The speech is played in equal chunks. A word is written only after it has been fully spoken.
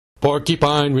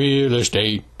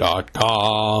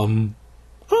PorcupineRealEstate.com.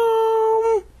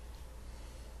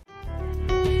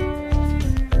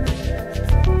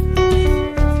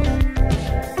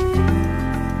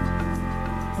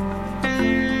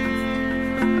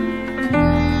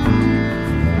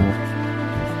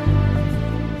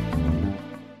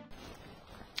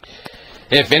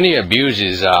 If any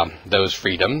abuses those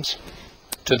freedoms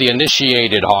to the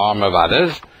initiated harm of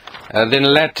others, then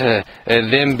let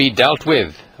them be dealt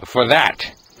with for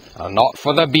that, not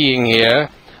for the being here,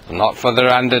 not for their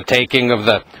undertaking of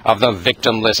the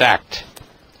victimless act.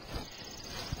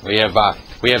 We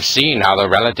have seen how the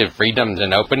relative freedoms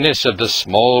and openness of the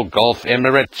small Gulf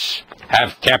Emirates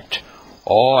have kept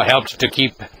or helped to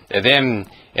keep them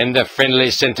in the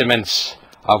friendly sentiments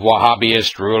of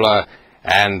Wahhabist ruler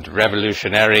and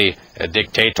revolutionary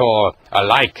dictator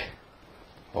alike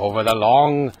over the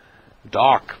long,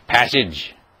 dark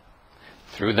passage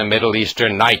through the Middle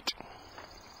Eastern night.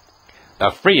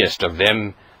 The freest of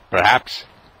them, perhaps,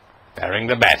 faring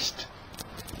the best.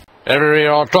 Every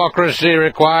autocracy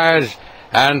requires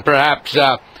and perhaps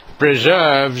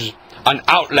preserves an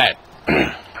outlet.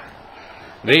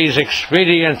 These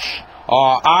expedients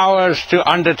are ours to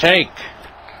undertake.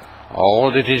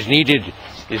 All that is needed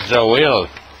is the will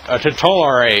to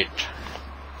tolerate.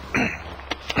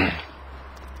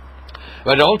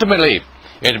 But ultimately,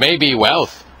 it may be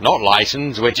wealth, not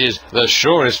license, which is the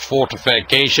surest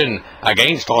fortification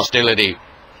against hostility,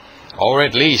 or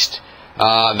at least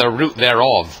the root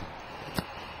thereof.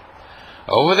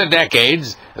 Over the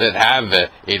decades that have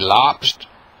elapsed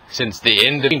since the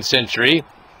end of the 19th century,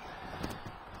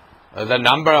 the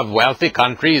number of wealthy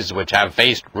countries which have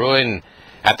faced ruin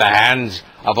at the hands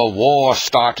of a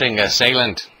war-starting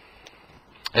assailant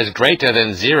is greater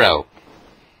than zero.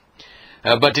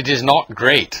 But it is not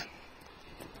great.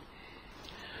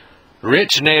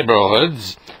 Rich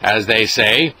neighborhoods, as they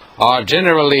say, are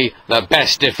generally the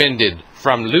best defended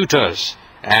from looters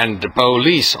and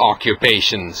police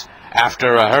occupations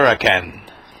after a hurricane.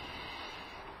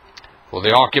 For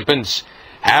the occupants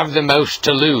have the most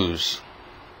to lose.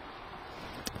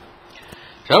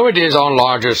 So it is on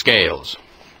larger scales.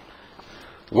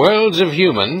 Worlds of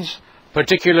humans,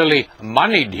 particularly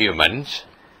moneyed humans,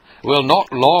 will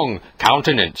not long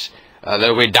countenance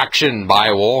the reduction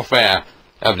by warfare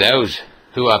of those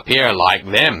who appear like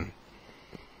them,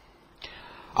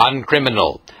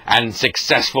 uncriminal and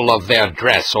successful of their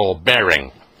dress or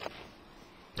bearing.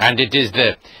 And it is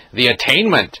the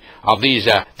attainment of these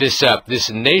this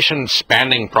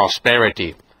nation-spanning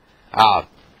prosperity,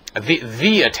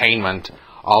 the attainment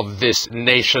of this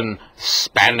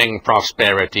nation-spanning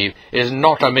prosperity is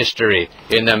not a mystery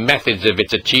in the methods of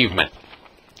its achievement.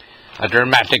 A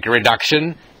dramatic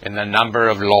reduction in the number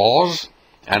of laws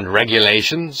and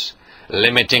regulations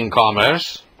limiting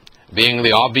commerce being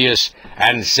the obvious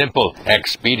and simple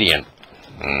expedient.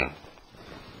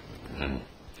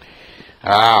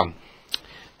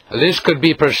 This could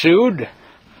be pursued,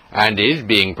 and is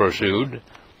being pursued,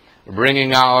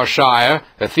 bringing our shire,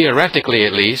 theoretically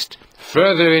at least,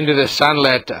 further into the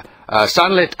sunlit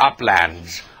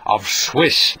uplands of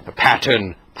Swiss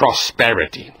pattern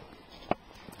prosperity.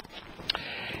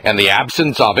 In the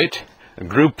absence of it,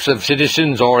 groups of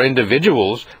citizens or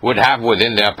individuals would have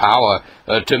within their power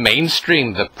to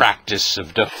mainstream the practice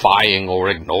of defying or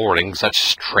ignoring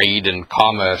such trade and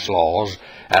commerce laws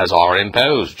as are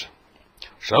imposed,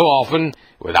 so often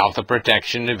without the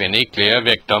protection of any clear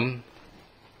victim.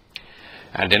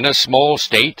 And in a small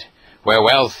state where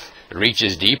wealth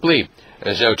reaches deeply,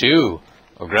 so too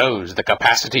grows the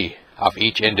capacity of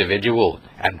each individual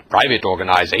and private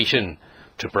organization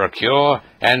to procure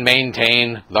and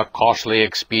maintain the costly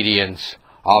expedients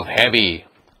of heavy,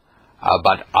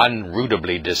 but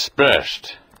unrootably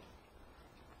dispersed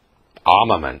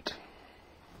armament.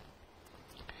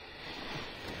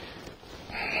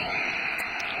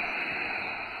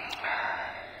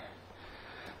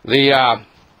 The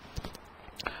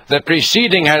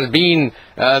preceding has been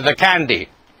the candy.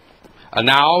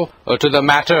 Now to the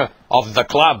matter of the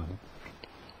club.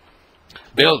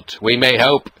 Built, we may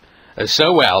hope,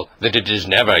 so well that it is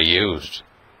never used.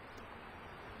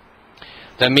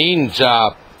 The means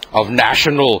of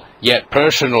national yet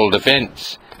personal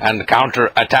defense and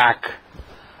counter-attack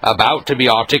about to be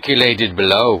articulated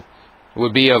below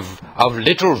would be of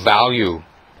little value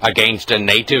against a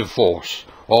native force,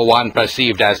 or one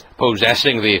perceived as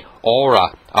possessing the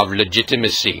aura of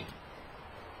legitimacy.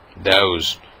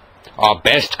 Those are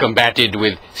best combated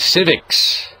with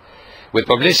civics, with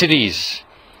publicities,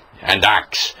 and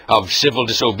acts of civil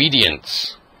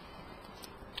disobedience.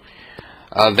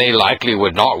 They likely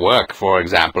would not work, for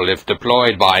example, if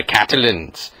deployed by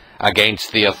Catalans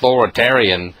against the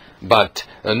authoritarian, but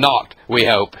not, we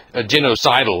hope, a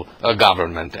genocidal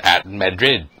government at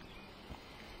Madrid.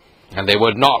 And they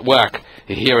would not work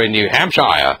here in New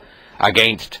Hampshire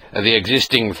against the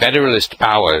existing federalist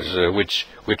powers which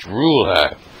rule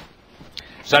her.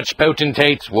 Such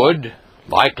potentates would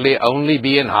likely only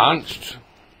be enhanced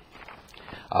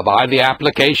by the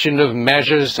application of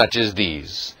measures such as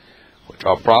these, which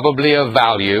are probably of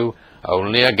value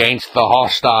only against the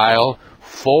hostile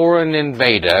foreign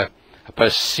invader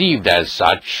perceived as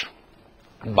such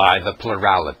by the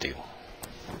plurality.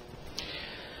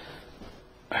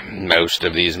 Most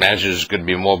of these measures could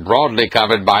be more broadly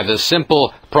covered by the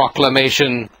simple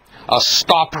proclamation,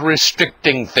 "Stop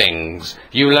restricting things,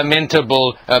 you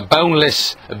lamentable,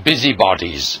 boneless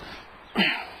busybodies."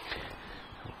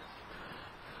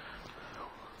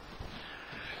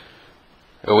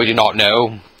 We do not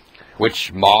know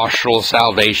which martial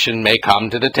salvation may come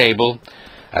to the table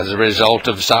as a result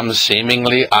of some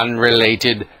seemingly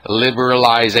unrelated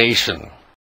liberalization.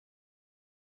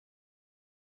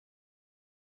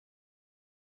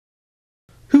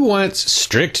 Who wants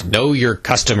strict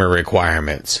know-your-customer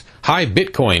requirements, high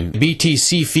Bitcoin,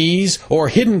 BTC fees, or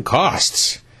hidden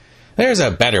costs? There's a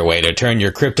better way to turn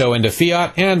your crypto into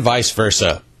fiat and vice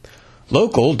versa.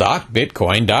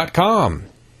 Local.bitcoin.com.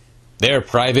 Their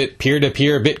private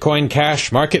peer-to-peer Bitcoin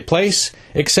Cash marketplace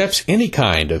accepts any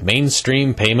kind of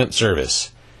mainstream payment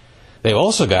service. They've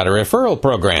also got a referral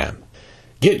program.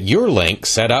 Get your link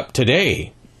set up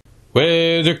today.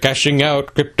 Whether cashing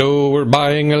out crypto or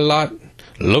buying a lot,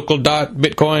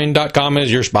 local.bitcoin.com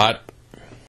is your spot.